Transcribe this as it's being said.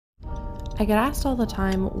I get asked all the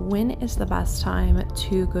time, when is the best time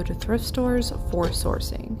to go to thrift stores for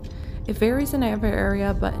sourcing? It varies in every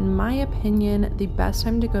area, but in my opinion, the best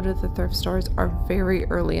time to go to the thrift stores are very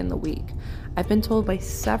early in the week. I've been told by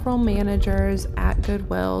several managers at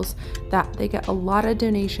Goodwills that they get a lot of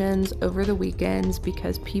donations over the weekends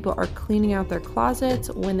because people are cleaning out their closets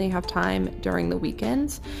when they have time during the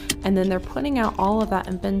weekends, and then they're putting out all of that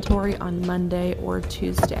inventory on Monday or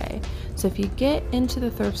Tuesday. So if you get into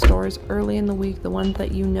the thrift stores early in the week, the ones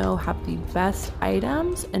that you know have the best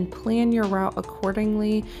items, and plan your route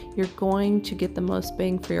accordingly, you're going to get the most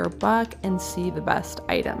bang for your buck and see the best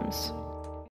items.